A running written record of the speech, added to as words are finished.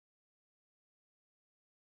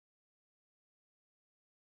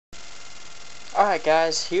Alright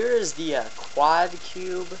guys, here is the Quad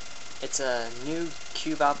Cube. It's a new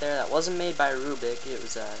cube out there that wasn't made by Rubik. It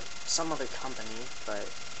was some other company, but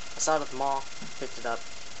I saw it at the mall, picked it up,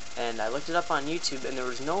 and I looked it up on YouTube, and there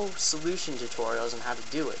was no solution tutorials on how to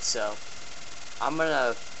do it. So I'm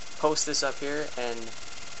gonna post this up here, and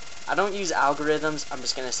I don't use algorithms. I'm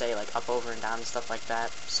just gonna say like up, over, and down and stuff like that.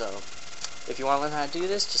 So if you want to learn how to do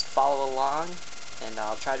this, just follow along, and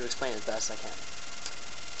I'll try to explain it as best I can.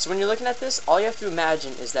 So when you're looking at this, all you have to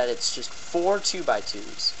imagine is that it's just 4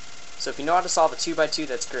 2x2s. So if you know how to solve a 2x2,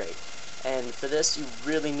 that's great. And for this, you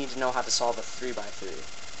really need to know how to solve a 3x3.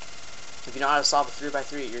 If you know how to solve a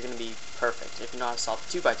 3x3, you're going to be perfect. If you know how to solve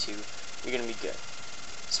a 2x2, you're going to be good.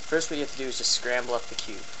 So first what you have to do is just scramble up the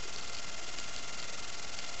cube.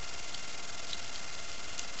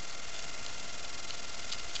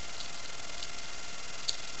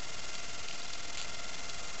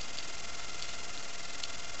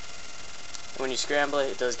 When you scramble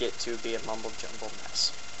it, it does get to be a mumble jumble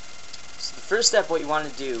mess. So the first step, what you want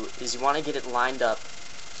to do is you want to get it lined up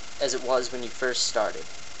as it was when you first started.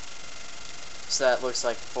 So that looks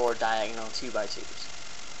like 4 diagonal 2x2s.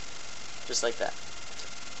 Just like that.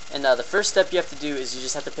 And the first step you have to do is you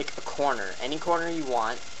just have to pick a corner. Any corner you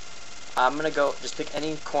want. I'm going to go, just pick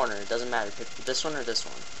any corner. It doesn't matter. Pick this one or this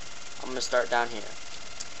one. I'm going to start down here.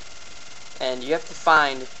 And you have to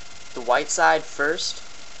find the white side first,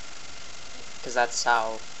 because that's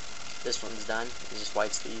how this one's done. It's just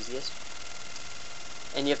white's the easiest.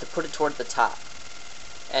 And you have to put it toward the top.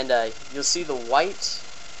 And you'll see the white,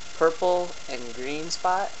 purple, and green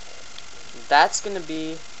spot. That's going to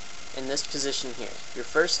be in this position here. Your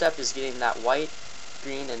first step is getting that white,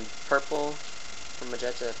 green, and purple, or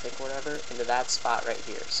magenta, pink, whatever, into that spot right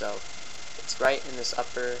here. So it's right in this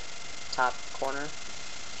upper top corner.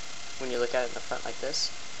 When you look at it in the front like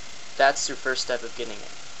this, that's your first step of getting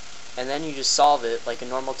it. And then you just solve it like a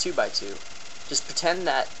normal 2x2. Just pretend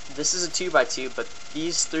that this is a 2x2, but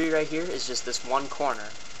these 3 right here is just this one corner.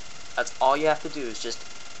 That's all you have to do, is just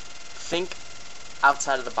think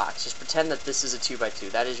outside of the box. Just pretend that this is a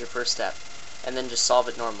 2x2. That is your first step. And then just solve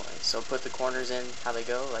it normally. So put the corners in how they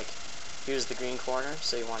go. Like, here's the green corner,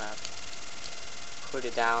 so you want to put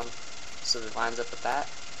it down so that it lines up with that.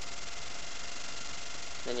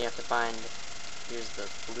 Then you have to find, here's the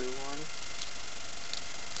blue one.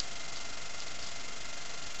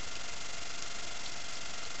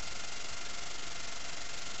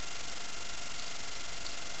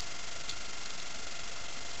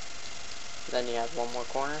 Then you have one more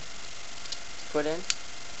corner to put in.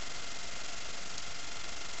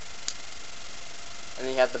 And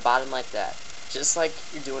then you have the bottom like that. Just like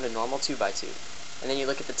you're doing a normal 2x2. And then you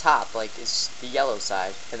look at the top, like it's the yellow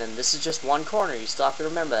side. And then this is just one corner. You still have to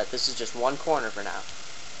remember that this is just one corner for now.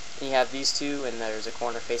 And you have these two, and there's a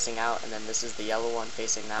corner facing out, and then this is the yellow one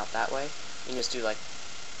facing out that way. You just do like,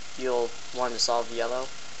 you'll want to solve the yellow.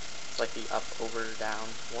 It's like the up, over, down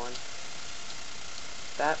one.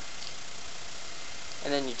 That.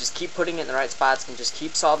 And then you just keep putting it in the right spots and just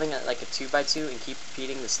keep solving it like a 2x2 and keep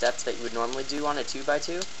repeating the steps that you would normally do on a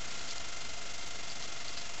 2x2.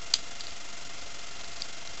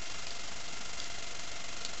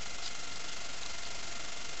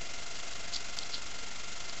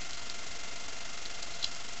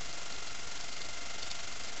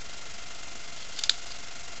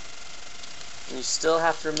 And you still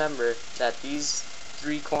have to remember that these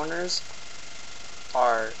 3 corners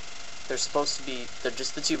are, they're supposed to be, they're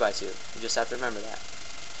just the 2x2. You just have to remember that.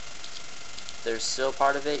 They're still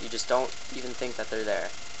part of it, you just don't even think that they're there.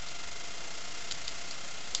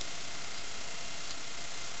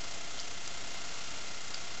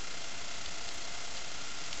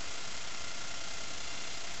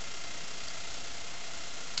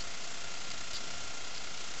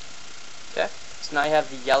 Okay, so now you have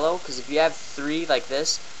the yellow, because if you have 3 like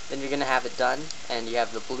this, then you're going to have it done, and you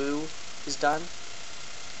have the blue is done,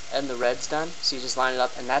 and the red's done, so you just line it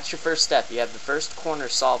up, and that's your first step. You have the first corner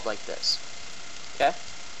solved like this. Okay?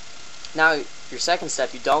 Now, your second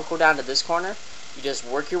step, you don't go down to this corner, you just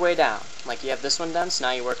work your way down. Like you have this one done, so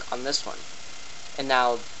now you work on this one. And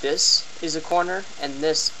now this is a corner, and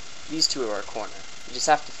these two are a corner. You just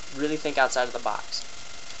have to really think outside of the box.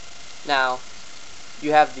 Now,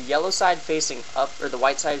 you have the yellow side facing up, or the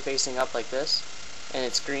white side facing up like this, and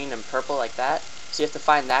it's green and purple like that. So you have to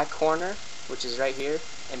find that corner, which is right here,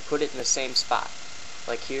 and put it in the same spot.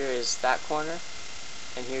 Like here is that corner,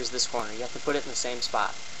 and here's this corner. You have to put it in the same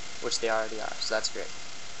spot, which they already are, so that's great.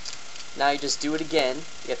 Now you just do it again.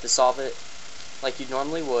 You have to solve it like you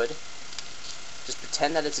normally would. Just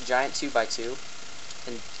pretend that it's a giant 2x2,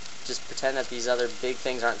 and just pretend that these other big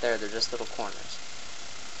things aren't there. They're just little corners.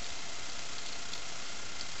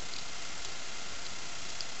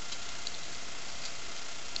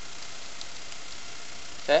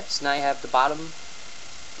 Okay, so now you have the bottom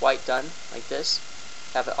white done, like this.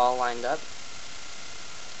 Have it all lined up.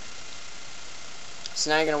 So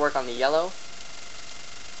now you're going to work on the yellow,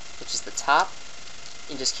 which is the top.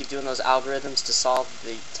 You just keep doing those algorithms to solve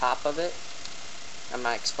the top of it. I'm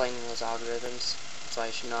not explaining those algorithms, so I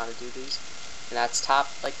should know how to do these. And that's top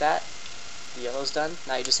like that. The yellow's done.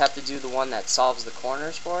 Now you just have to do the one that solves the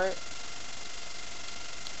corners for it.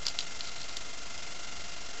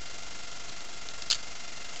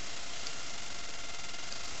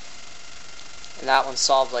 And that one's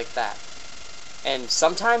solved like that. And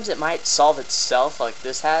sometimes it might solve itself like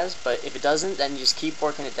this has, but if it doesn't, then you just keep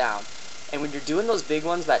working it down. And when you're doing those big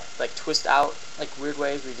ones that like twist out like weird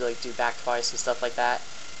ways, where you like do back twice and stuff like that,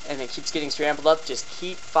 and it keeps getting scrambled up, just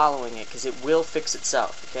keep following it, because it will fix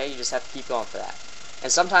itself, okay? You just have to keep going for that.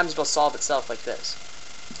 And sometimes it'll solve itself like this.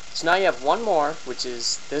 So now you have one more, which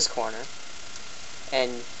is this corner,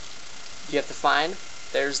 and you have to find,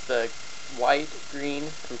 there's the white, green,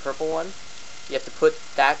 and purple one. You have to put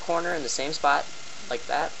that corner in the same spot, like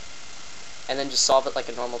that, and then just solve it like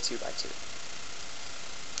a normal 2x2.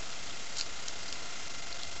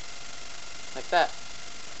 Like that.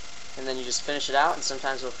 And then you just finish it out, and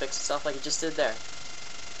sometimes it'll fix itself like it just did there.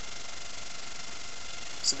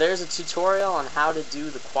 So there's a tutorial on how to do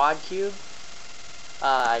the quad cube.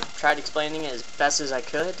 I tried explaining it as best as I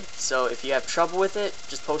could, so if you have trouble with it,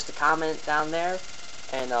 just post a comment down there,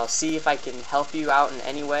 and I'll see if I can help you out in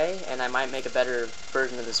any way, and I might make a better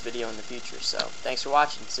version of this video in the future. So thanks for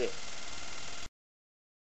watching. See ya.